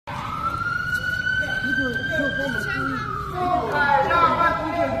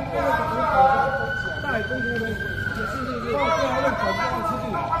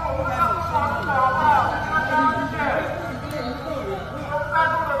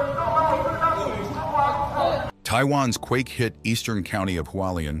Taiwan's quake-hit eastern county of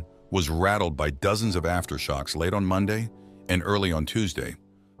Hualien was rattled by dozens of aftershocks late on Monday and early on Tuesday,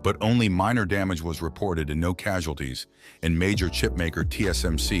 but only minor damage was reported and no casualties, and major chipmaker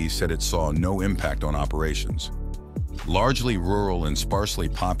TSMC said it saw no impact on operations. Largely rural and sparsely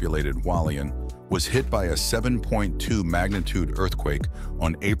populated Hualien was hit by a 7.2 magnitude earthquake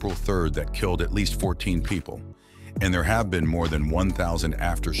on April 3rd that killed at least 14 people, and there have been more than 1,000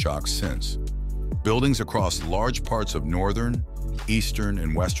 aftershocks since. Buildings across large parts of northern, eastern,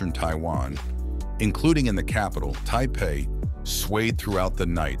 and western Taiwan, including in the capital, Taipei, swayed throughout the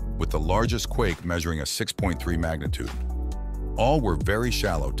night, with the largest quake measuring a 6.3 magnitude. All were very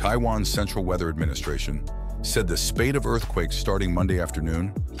shallow. Taiwan's Central Weather Administration said the spate of earthquakes starting Monday afternoon,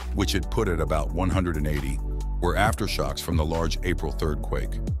 which it put at about 180, were aftershocks from the large April 3rd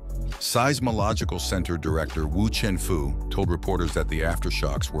quake. Seismological Center Director Wu Chen-fu told reporters that the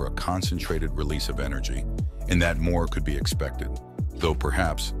aftershocks were a concentrated release of energy and that more could be expected, though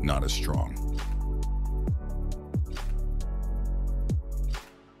perhaps not as strong.